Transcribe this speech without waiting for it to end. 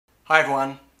Hi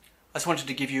everyone, I just wanted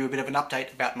to give you a bit of an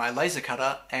update about my laser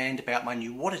cutter and about my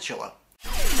new water chiller.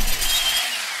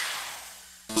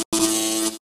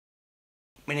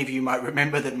 Many of you might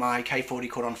remember that my K40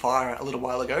 caught on fire a little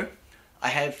while ago. I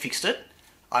have fixed it.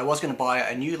 I was going to buy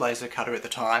a new laser cutter at the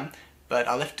time, but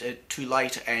I left it too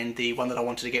late and the one that I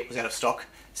wanted to get was out of stock.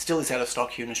 Still is out of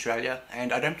stock here in Australia,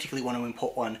 and I don't particularly want to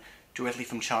import one directly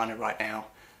from China right now.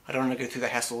 I don't want to go through the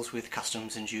hassles with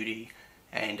customs and duty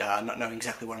and not knowing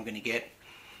exactly what I'm going to get.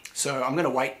 So I'm going to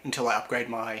wait until I upgrade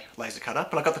my laser cutter,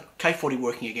 but I got the K40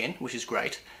 working again, which is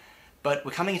great. But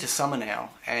we're coming into summer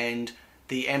now, and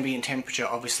the ambient temperature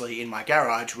obviously in my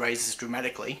garage raises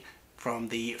dramatically from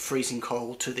the freezing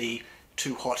cold to the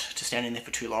too hot to stand in there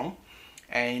for too long.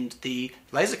 And the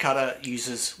laser cutter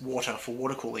uses water for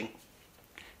water cooling.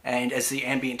 And as the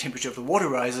ambient temperature of the water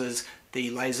rises, the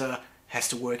laser has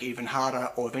to work even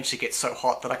harder or eventually gets so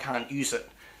hot that I can't use it.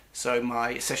 So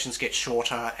my sessions get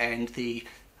shorter and the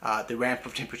ramp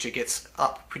of temperature gets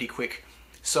up pretty quick.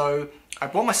 So I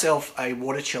bought myself a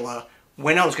water chiller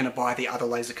when I was going to buy the other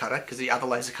laser cutter, because the other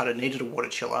laser cutter needed a water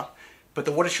chiller, but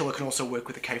the water chiller can also work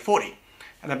with the K40.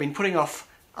 And I've been putting off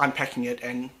unpacking it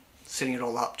and setting it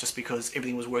all up just because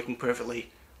everything was working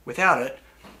perfectly without it.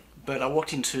 But I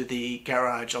walked into the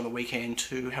garage on the weekend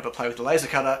to have a play with the laser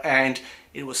cutter, and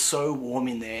it was so warm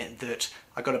in there that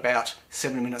I got about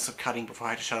 7 minutes of cutting before I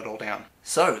had to shut it all down.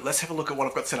 So let's have a look at what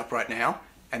I've got set up right now,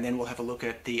 and then we'll have a look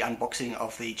at the unboxing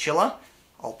of the chiller.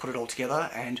 I'll put it all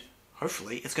together and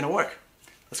hopefully it's going to work.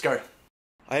 Let's go.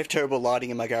 I have terrible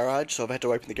lighting in my garage, so I've had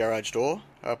to open the garage door.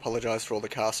 I apologise for all the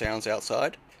car sounds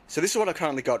outside. So this is what I've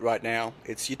currently got right now.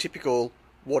 It's your typical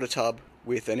water tub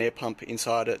with an air pump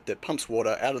inside it that pumps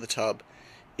water out of the tub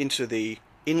into the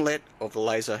inlet of the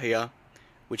laser here,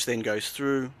 which then goes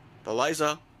through the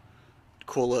laser,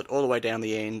 cool it all the way down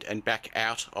the end and back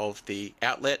out of the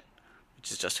outlet,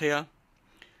 which is just here.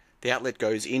 The outlet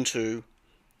goes into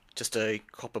just a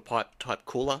copper pipe type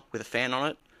cooler with a fan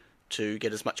on it to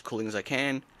get as much cooling as I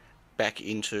can back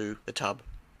into the tub.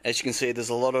 As you can see, there's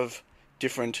a lot of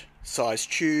different size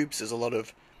tubes. There's a lot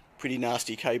of pretty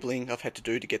nasty cabling I've had to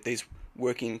do to get these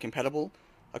working compatible.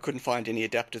 I couldn't find any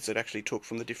adapters that actually took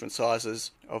from the different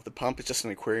sizes of the pump. It's just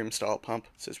an aquarium style pump,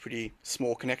 so it's pretty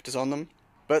small connectors on them.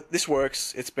 But this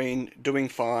works. It's been doing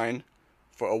fine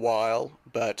for a while,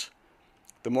 but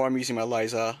the more I'm using my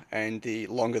laser and the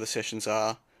longer the sessions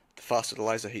are, the faster the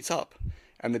laser heats up.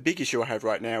 And the big issue I have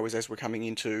right now is as we're coming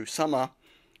into summer,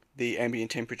 the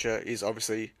ambient temperature is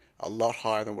obviously a lot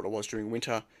higher than what it was during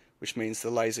winter, which means the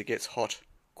laser gets hot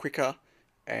quicker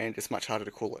and it's much harder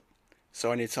to cool it. So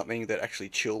I need something that actually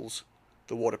chills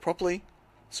the water properly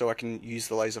so I can use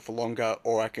the laser for longer,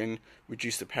 or I can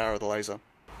reduce the power of the laser.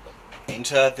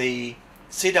 Enter the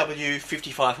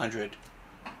CW5500.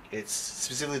 It's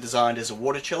specifically designed as a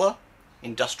water chiller,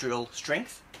 industrial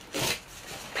strength.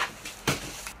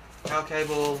 Power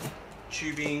cable,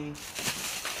 tubing,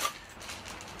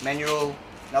 manual,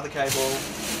 another cable,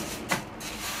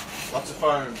 lots of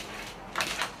foam.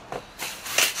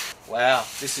 Wow,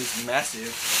 this is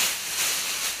massive.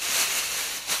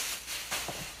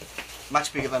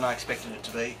 Much bigger than I expected it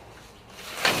to be.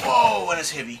 Whoa, and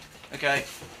it's heavy. Okay,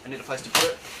 I need a place to put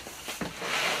it.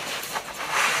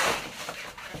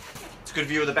 It's a good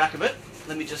view of the back of it.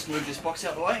 Let me just move this box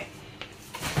out of the way.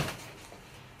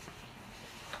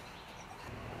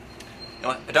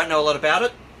 Now, I don't know a lot about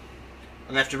it.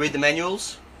 I'm going to have to read the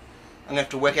manuals. I'm going to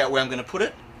have to work out where I'm going to put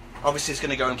it. Obviously it's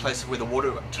going to go in place of where the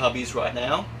water tub is right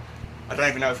now. I don't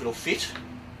even know if it'll fit.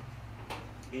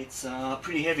 It's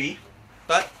pretty heavy,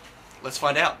 but let's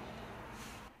find out.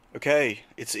 Okay,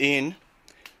 it's in.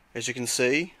 As you can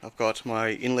see, I've got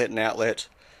my inlet and outlet.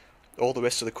 All the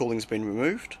rest of the cooling's been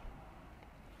removed.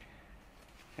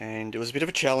 And it was a bit of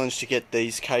a challenge to get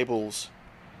these cables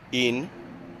in.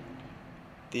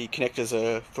 The connectors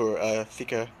are for a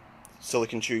thicker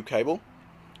silicon tube cable,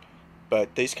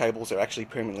 but these cables are actually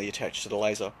permanently attached to the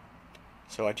laser.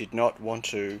 So I did not want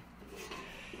to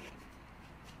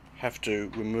have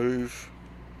to remove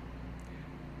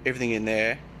everything in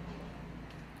there.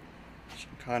 As you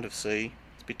can kind of see,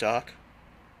 it's a bit dark,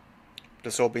 but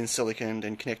it's all been siliconed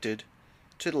and connected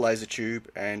to the laser tube,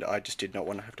 and I just did not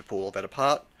want to have to pull all that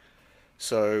apart.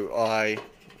 So I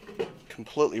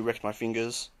completely wrecked my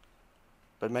fingers,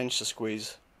 but managed to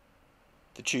squeeze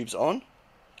the tubes on,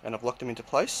 and I've locked them into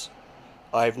place.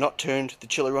 I have not turned the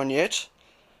chiller on yet.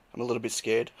 I'm a little bit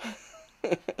scared.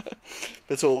 But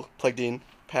it's all plugged in,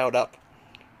 powered up.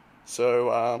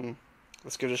 So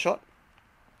let's give it a shot.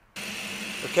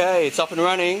 Okay, it's up and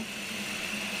running.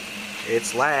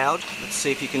 It's loud. Let's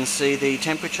see if you can see the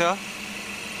temperature.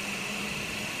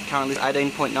 currently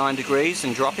 18.9 degrees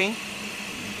and dropping,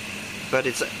 but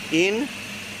it's in.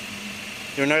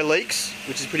 There are no leaks,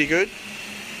 which is pretty good,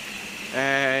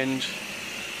 and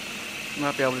you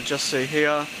might be able to just see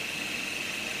here,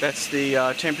 that's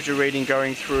the temperature reading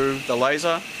going through the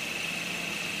laser.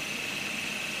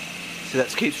 So that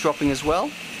keeps dropping as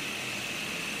well.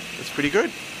 That's pretty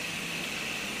good.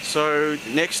 So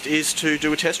next is to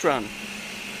do a test run.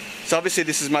 So obviously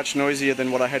this is much noisier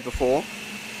than what I had before,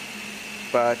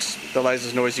 but the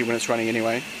laser's noisy when it's running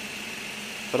anyway.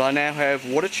 But I now have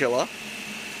water chiller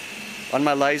on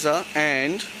my laser,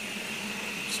 and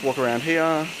just walk around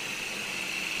here,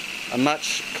 a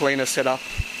much cleaner setup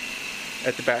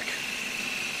at the back.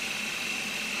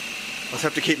 I'll just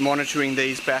have to keep monitoring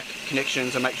these back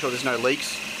connections and make sure there's no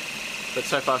leaks, but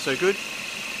so far so good.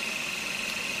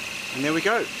 And there we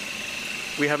go,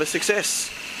 we have a success.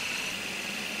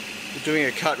 We're doing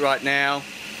a cut right now,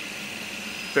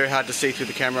 very hard to see through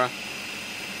the camera.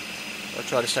 I'll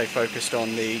try to stay focused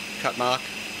on the cut mark.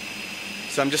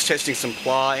 So I'm just testing some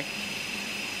ply.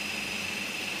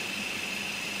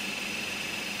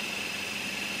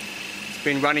 It's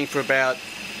been running for about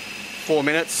 4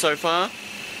 minutes so far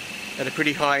at a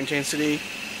pretty high intensity,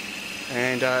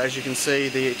 and as you can see,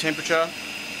 the temperature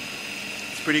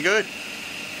is pretty good.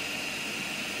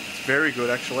 It's very good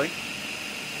actually.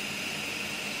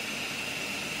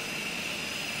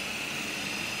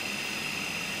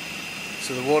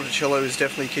 So the water chiller is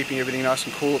definitely keeping everything nice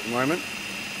and cool at the moment.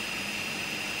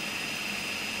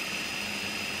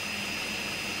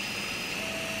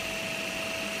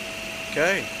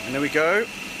 Okay, and there we go.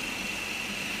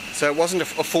 So it wasn't a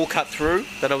full cut through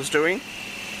that I was doing.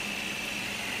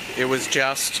 It was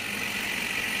just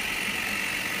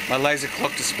my laser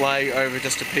clock display over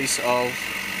just a piece of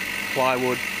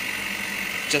plywood,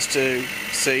 just to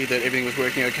see that everything was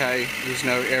working okay, there was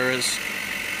no errors.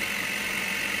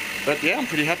 But yeah, I'm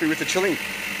pretty happy with the chilling.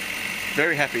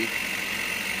 Very happy.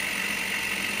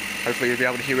 Hopefully you'll be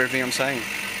able to hear everything I'm saying.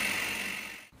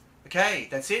 Okay,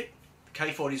 that's it. The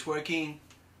K40 is working.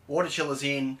 Water chiller's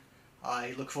in.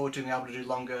 I look forward to being able to do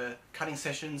longer cutting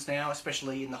sessions now,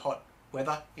 especially in the hot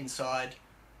weather inside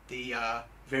the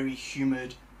very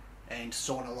humid and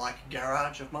sauna-like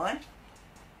garage of mine.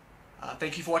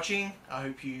 Thank you for watching. I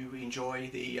hope you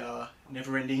enjoy the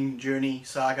never-ending journey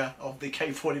saga of the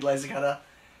K40 laser cutter.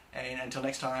 And until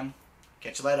next time,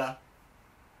 catch you later.